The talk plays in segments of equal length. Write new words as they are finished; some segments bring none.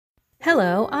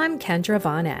Hello, I'm Kendra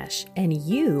Von Esch, and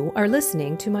you are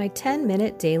listening to my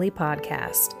 10-minute daily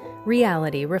podcast,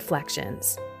 Reality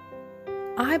Reflections.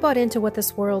 I bought into what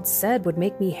this world said would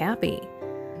make me happy.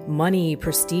 Money,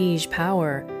 prestige,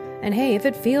 power. And hey, if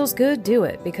it feels good, do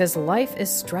it, because life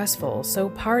is stressful, so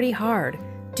party hard.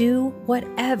 Do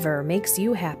whatever makes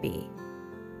you happy.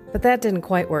 But that didn't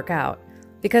quite work out,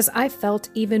 because I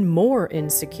felt even more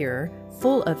insecure,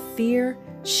 full of fear,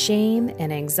 shame,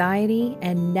 and anxiety,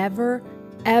 and never,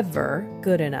 ever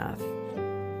good enough.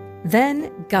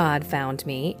 Then God found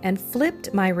me and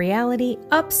flipped my reality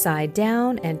upside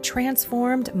down and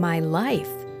transformed my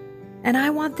life. And I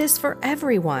want this for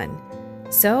everyone.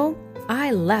 So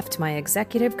I left my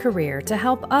executive career to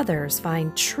help others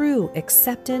find true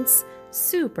acceptance,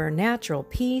 supernatural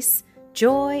peace,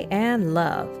 joy, and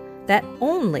love that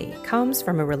only comes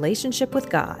from a relationship with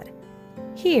God.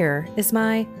 Here is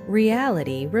my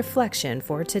reality reflection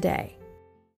for today.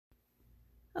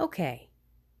 Okay,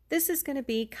 this is going to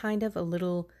be kind of a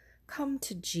little Come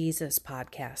to Jesus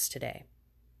podcast today.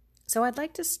 So I'd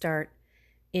like to start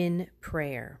in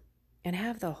prayer and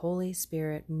have the Holy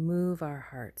Spirit move our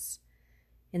hearts.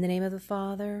 In the name of the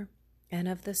Father, and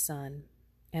of the Son,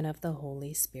 and of the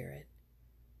Holy Spirit.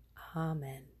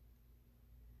 Amen.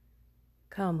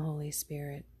 Come, Holy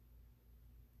Spirit.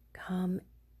 Come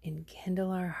and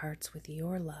kindle our hearts with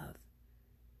your love.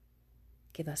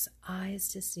 Give us eyes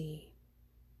to see,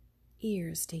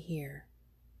 ears to hear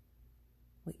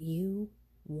what you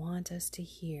want us to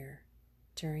hear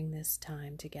during this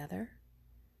time together.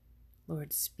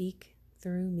 Lord, speak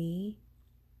through me.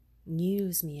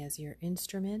 Use me as your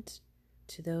instrument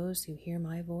to those who hear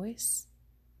my voice.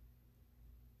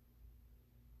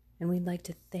 And we'd like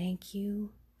to thank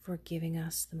you for giving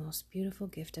us the most beautiful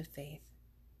gift of faith.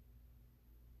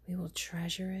 We will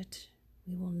treasure it.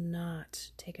 We will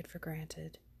not take it for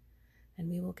granted. And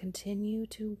we will continue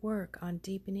to work on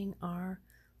deepening our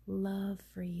love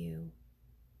for you.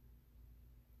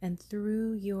 And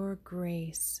through your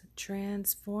grace,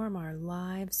 transform our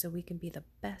lives so we can be the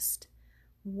best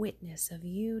witness of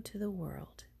you to the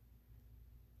world.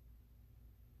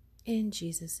 In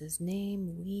Jesus'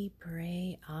 name we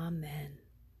pray, Amen.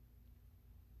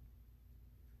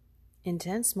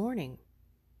 Intense morning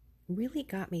really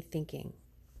got me thinking.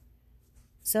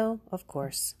 So, of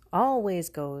course, always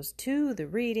goes to the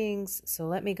readings. So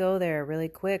let me go there really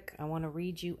quick. I want to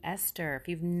read you Esther. If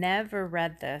you've never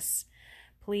read this,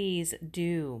 please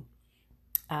do.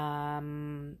 Just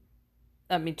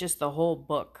the whole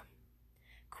book.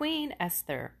 Queen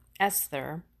Esther.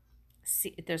 There's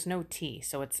no T,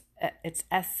 so it's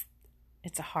S.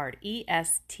 It's a hard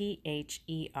Esther.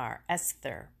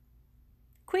 Esther.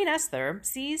 Queen Esther,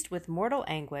 seized with mortal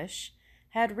anguish,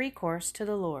 had recourse to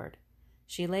the Lord.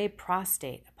 She lay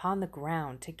prostrate upon the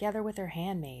ground together with her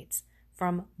handmaids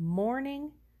from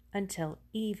morning until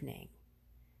evening,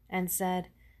 and said,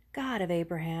 God of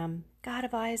Abraham, God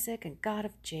of Isaac, and God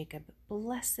of Jacob,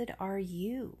 blessed are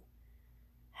you.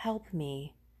 Help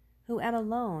me, who am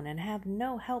alone and have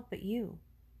no help but you,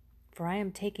 for I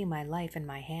am taking my life in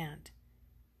my hand.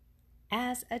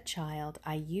 As a child,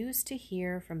 I used to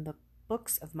hear from the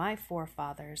books of my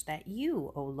forefathers that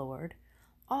you, O Lord,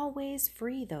 always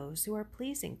free those who are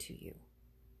pleasing to you.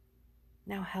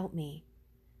 Now help me,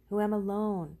 who am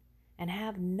alone and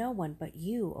have no one but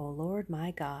you, O Lord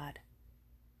my God.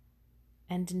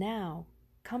 And now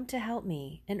come to help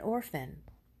me, an orphan.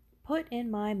 Put in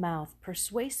my mouth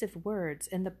persuasive words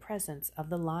in the presence of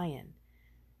the lion,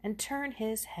 and turn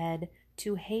his head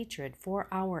to hatred for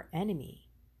our enemy,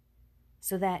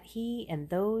 so that he and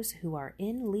those who are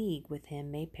in league with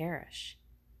him may perish.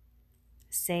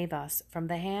 Save us from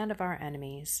the hand of our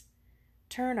enemies.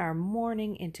 Turn our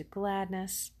mourning into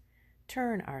gladness.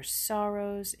 Turn our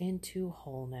sorrows into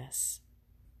wholeness.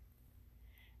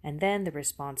 And then the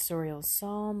responsorial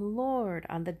psalm, Lord,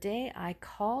 on the day I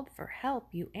called for help,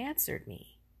 you answered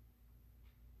me.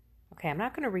 Okay, I'm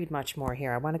not going to read much more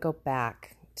here. I want to go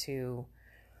back to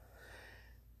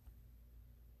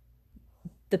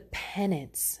the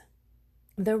penance,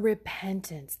 the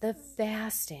repentance, the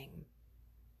fasting.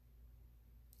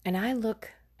 And I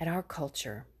look at our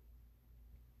culture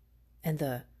and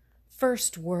the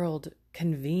first world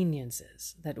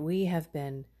conveniences that we have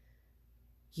been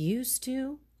used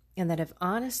to, and that have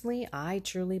honestly, I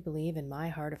truly believe in my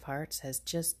heart of hearts, has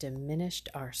just diminished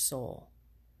our soul.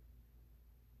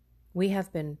 We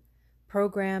have been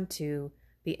programmed to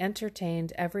be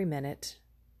entertained every minute,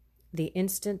 the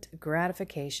instant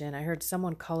gratification. I heard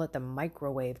someone call it the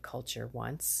microwave culture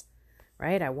once,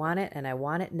 right? I want it and I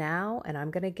want it now, and I'm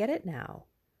going to get it now.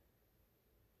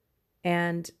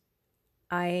 And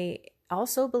I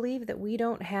also believe that we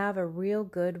don't have a real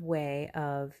good way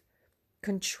of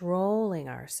controlling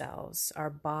ourselves, our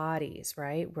bodies,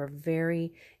 right? We're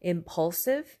very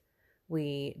impulsive.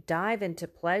 We dive into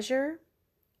pleasure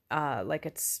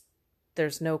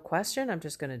there's no question. I'm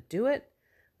just going to do it.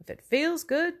 If it feels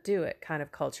good, do it kind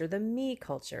of culture, the me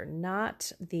culture,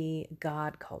 not the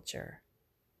God culture.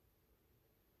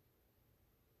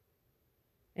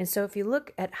 And so if you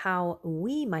look at how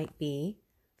we might be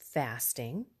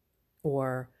fasting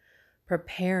or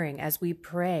preparing as we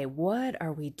pray, what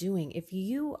are we doing? If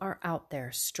you are out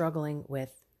there struggling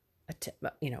with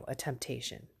a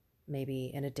temptation,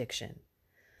 maybe an addiction,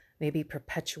 maybe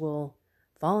perpetual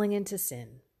falling into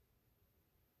sin,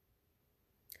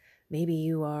 maybe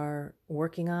you are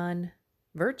working on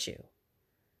virtue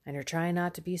and you're trying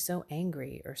not to be so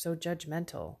angry or so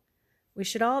judgmental. We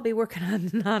should all be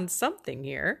working on something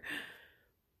here.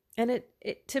 And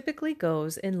it typically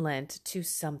goes in Lent to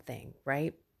something,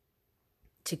 right?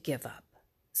 To give up.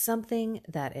 Something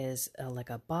that is like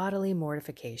a bodily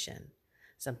mortification.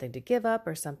 Something to give up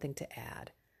or something to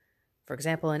add. For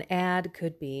example, an add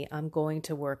could be, I'm going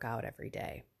to work out every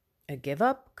day. A give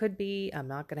up could be, I'm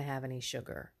not going to have any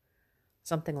sugar.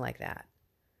 Something like that.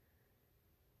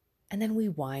 And then we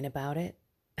whine about it.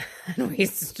 And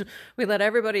we let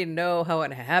everybody know how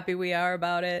unhappy we are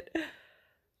about it.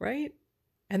 Right?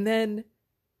 And then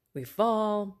we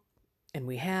fall and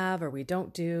we have or we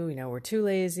don't do. We're too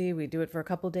lazy. We do it for a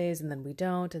couple days and then we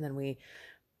don't. And then we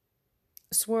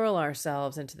swirl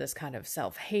ourselves into this kind of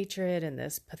self-hatred and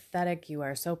this pathetic, you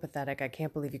are so pathetic. I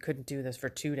can't believe you couldn't do this for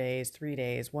 2 days, 3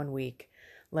 days, 1 week,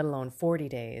 let alone 40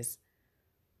 days.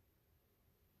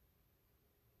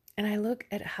 And I look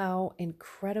at how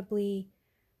incredibly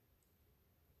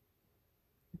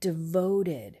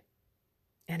devoted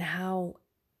and how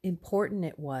important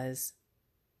it was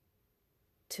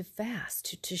to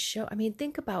fast, to show. I mean,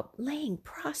 think about laying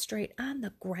prostrate on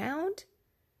the ground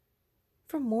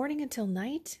from morning until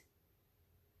night.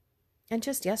 And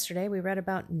just yesterday, we read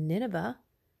about Nineveh,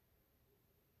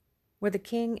 where the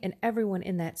king and everyone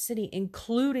in that city,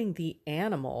 including the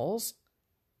animals,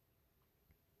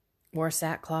 wore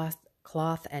sackcloth,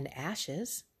 and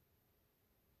ashes.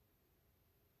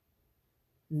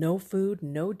 No food,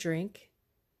 no drink,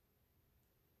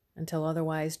 until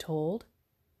otherwise told.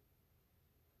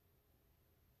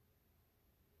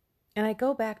 And I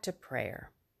go back to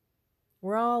prayer.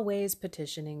 We're always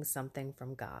petitioning something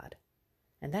from God.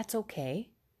 And that's okay.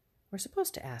 We're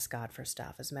supposed to ask God for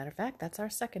stuff. As a matter of fact, that's our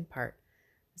second part,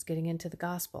 is getting into the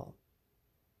gospel.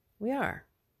 We are.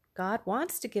 God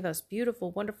wants to give us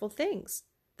beautiful, wonderful things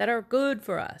that are good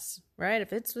for us, right?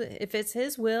 If it's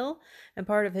His will and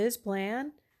part of His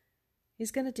plan,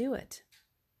 He's going to do it.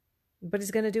 But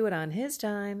He's going to do it on His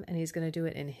time, and He's going to do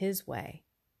it in His way.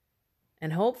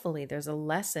 And hopefully there's a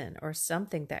lesson or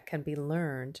something that can be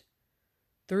learned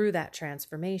through that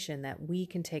transformation that we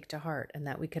can take to heart, and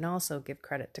that we can also give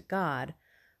credit to God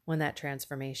when that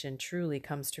transformation truly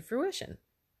comes to fruition.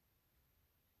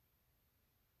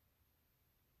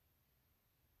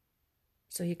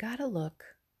 So you got to look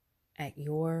at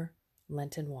your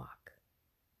Lenten walk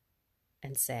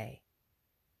and say,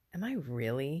 am I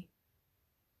really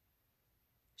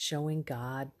showing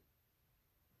God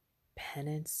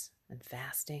penance and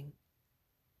fasting?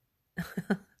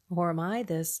 Or am I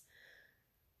this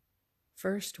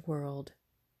first world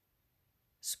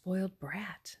spoiled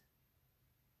brat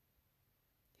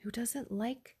who doesn't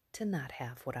like to not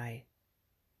have what I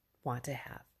want to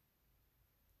have?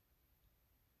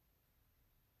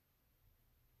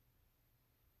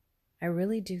 I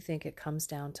really do think it comes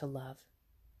down to love.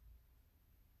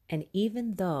 And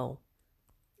even though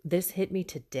this hit me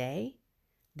today,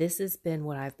 this has been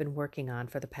what I've been working on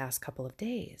for the past couple of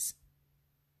days.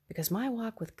 Because my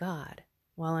walk with God,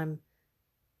 while I'm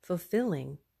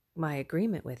fulfilling my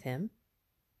agreement with Him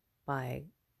by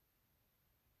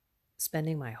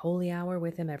spending my holy hour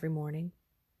with Him every morning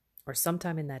or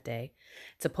sometime in that day,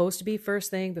 it's supposed to be first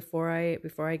thing before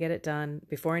I get it done,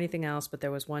 before anything else. But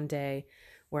there was one day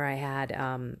where I had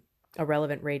a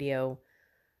relevant radio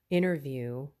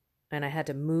interview and I had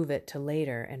to move it to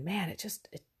later. And man, it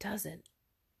doesn't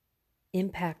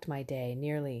impact my day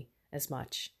nearly as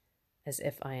much as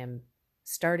if I am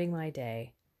starting my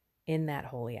day in that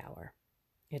holy hour.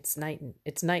 It's night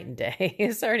and day.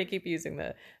 Sorry to keep using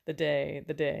the day.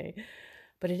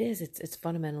 But it's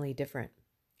fundamentally different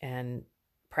and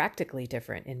practically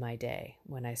different in my day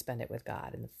when I spend it with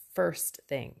God and the first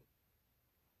thing.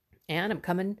 And I'm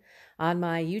coming on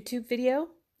my YouTube video,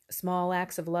 Small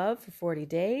Acts of Love for 40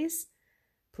 Days.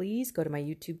 Please go to my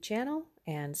YouTube channel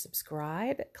and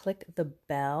subscribe. Click the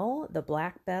bell, the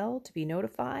black bell, to be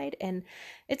notified. And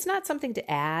it's not something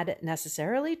to add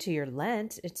necessarily to your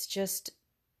Lent. It's just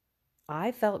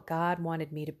I felt God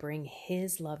wanted me to bring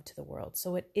His love to the world.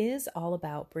 So it is all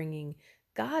about bringing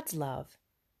God's love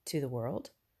to the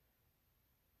world,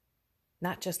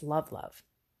 not just love,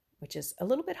 which is a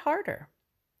little bit harder.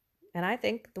 And I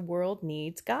think the world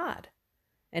needs God.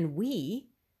 And we,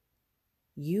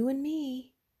 you and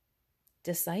me,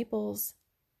 disciples,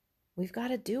 we've got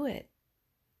to do it.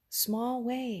 Small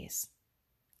ways.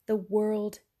 The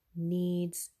world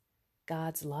needs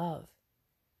God's love.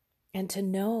 And to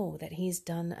know that He's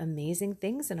done amazing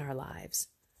things in our lives.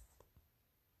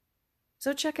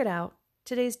 So check it out.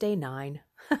 Today's day 9.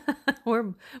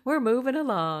 We're moving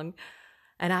along.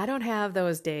 And I don't have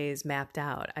those days mapped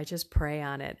out. I just pray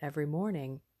on it every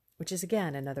morning, which is,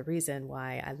 again, another reason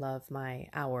why I love my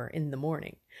hour in the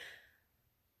morning.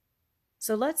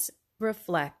 So let's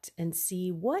reflect and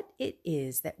see what it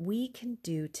is that we can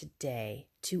do today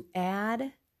to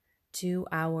add to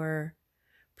our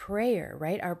prayer,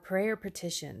 right? Our prayer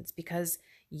petitions, because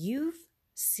you've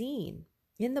seen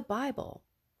in the Bible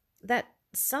that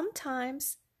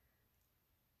sometimes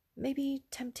maybe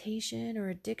temptation or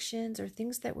addictions or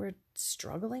things that we're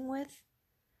struggling with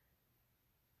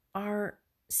are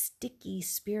sticky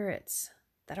spirits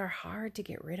that are hard to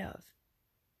get rid of.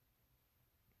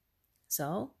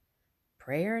 So,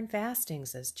 prayer and fasting,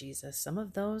 says Jesus, some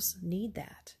of those need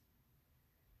that.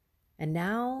 And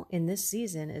now in this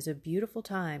season is a beautiful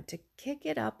time to kick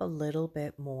it up a little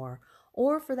bit more,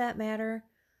 or for that matter,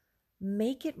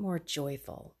 make it more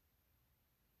joyful.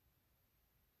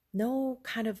 No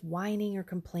kind of whining or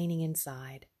complaining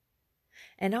inside.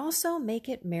 And also make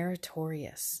it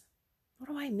meritorious. What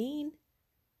do I mean?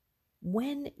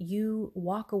 When you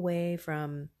walk away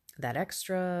from that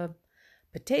extra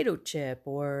potato chip,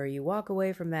 or you walk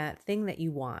away from that thing that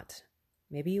you want,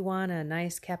 maybe you want a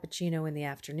nice cappuccino in the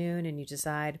afternoon and you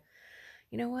decide,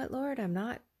 you know what, Lord, I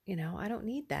don't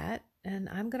need that. And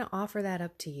I'm going to offer that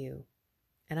up to you.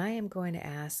 And I am going to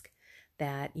ask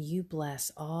that you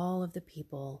bless all of the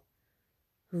people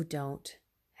who don't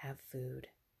have food,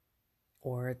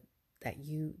 or that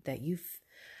you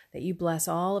bless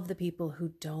all of the people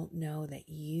who don't know that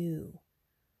you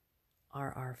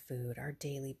are our food, our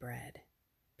daily bread,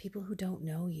 people who don't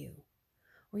know you.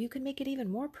 Or you can make it even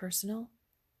more personal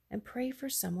and pray for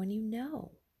someone you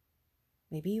know.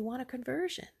 Maybe you want a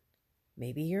conversion.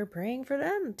 Maybe you're praying for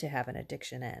them to have an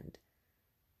addiction end.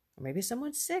 Or maybe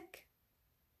someone's sick.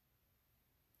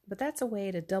 But that's a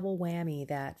way to double whammy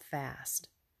that fast.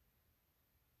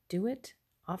 Do it,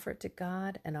 offer it to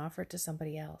God, and offer it to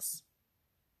somebody else.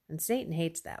 And Satan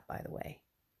hates that, by the way,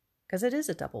 because it is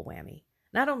a double whammy.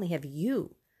 Not only have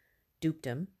you duped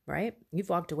him, right? You've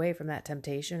walked away from that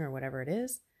temptation or whatever it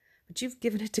is, but you've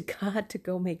given it to God to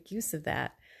go make use of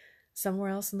that somewhere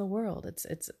else in the world.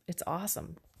 It's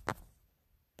awesome.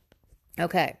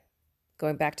 Okay,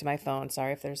 going back to my phone.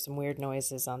 Sorry if there's some weird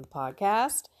noises on the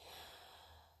podcast.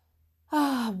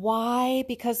 Why?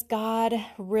 Because God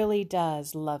really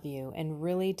does love you and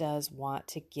really does want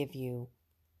to give you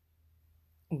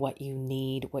what you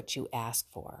need, what you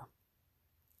ask for.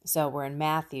 So we're in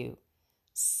Matthew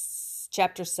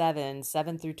chapter 7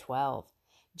 through 12.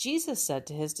 Jesus said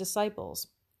to his disciples,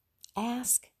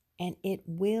 "Ask and it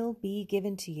will be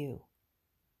given to you.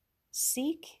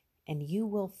 Seek and you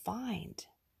will find.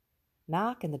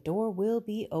 Knock and the door will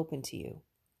be open to you.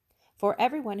 For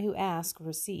everyone who asks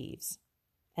receives,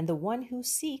 and the one who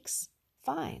seeks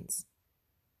finds.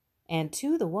 And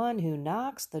to the one who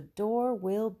knocks, the door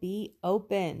will be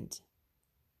opened.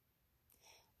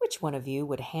 Which one of you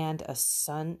would hand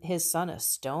his son a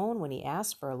stone when he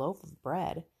asked for a loaf of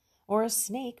bread, or a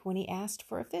snake when he asked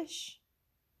for a fish?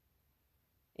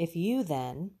 If you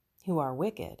then, who are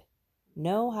wicked,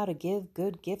 know how to give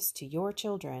good gifts to your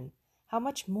children, how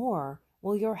much more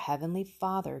will your heavenly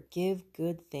Father give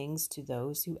good things to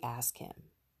those who ask him?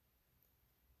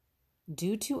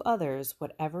 Do to others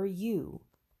whatever you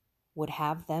would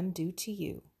have them do to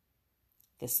you.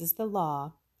 This is the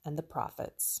law and the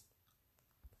prophets."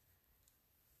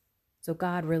 So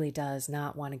God really does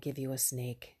not want to give you a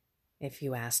snake if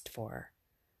you asked for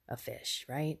a fish,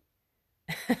 right?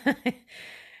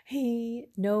 He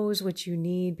knows what you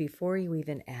need before you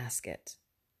even ask it.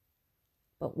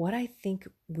 But what I think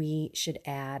we should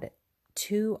add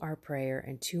to our prayer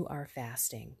and to our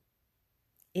fasting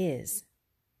is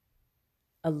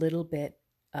a little bit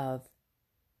of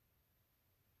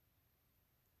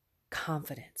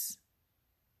confidence,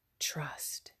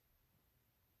 trust,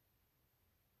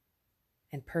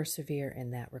 and persevere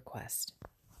in that request.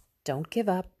 Don't give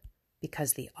up.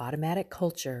 because the automatic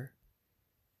culture,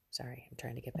 sorry, I'm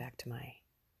trying to get back to my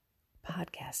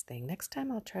podcast thing. Next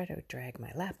time I'll try to drag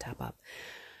my laptop up.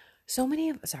 So many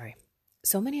of us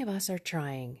are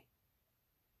trying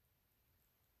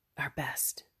our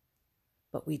best,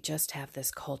 but we just have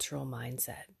this cultural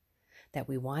mindset that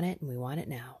we want it and we want it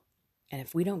now. And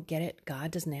if we don't get it,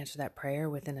 God doesn't answer that prayer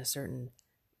within a certain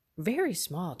very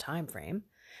small time frame,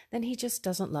 then he just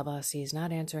doesn't love us. He's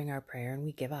not answering our prayer and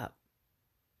we give up.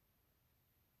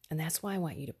 And that's why I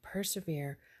want you to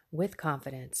persevere with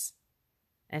confidence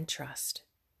and trust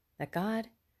that God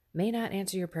may not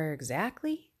answer your prayer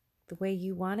exactly the way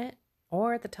you want it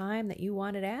or at the time that you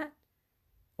want it at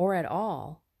or at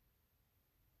all,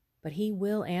 but he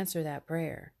will answer that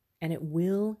prayer and it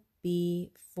will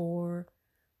be for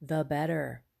the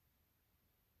better.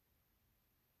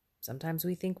 Sometimes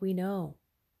we think we know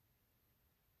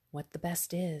what the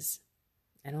best is,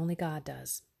 and only God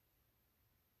does.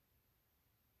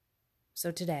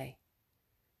 So today,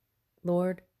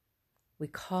 Lord, we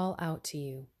call out to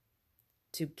you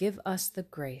to give us the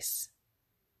grace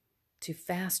to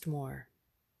fast more,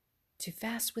 to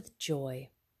fast with joy,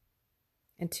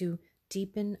 and to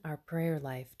deepen our prayer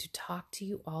life, to talk to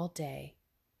you all day,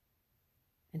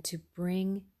 and to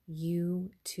bring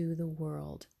you to the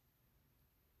world.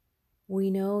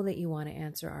 We know that you want to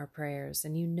answer our prayers,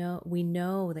 and we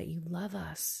know that you love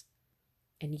us,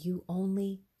 and you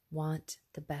only want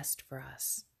the best for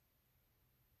us.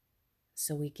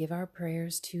 So we give our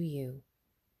prayers to you.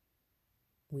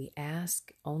 We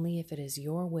ask only if it is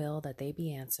your will that they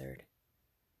be answered,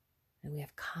 and we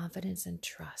have confidence and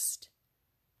trust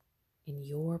in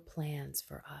your plans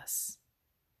for us.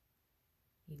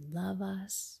 You love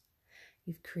us.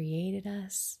 You've created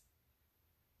us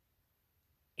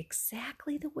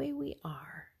exactly the way we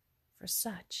are for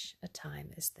such a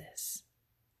time as this.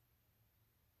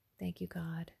 Thank you,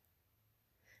 God.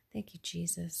 Thank you,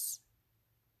 Jesus.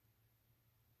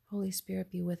 Holy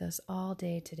Spirit, be with us all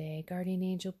day today. Guardian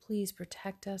angel, please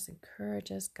protect us,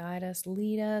 encourage us, guide us,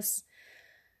 lead us.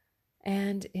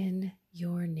 And in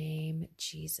your name,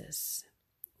 Jesus,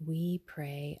 we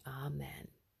pray, amen.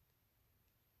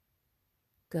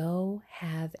 Go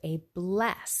have a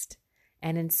blessed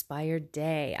and inspired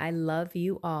day. I love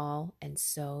you all, and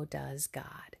so does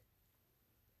God.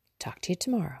 Talk to you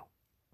tomorrow.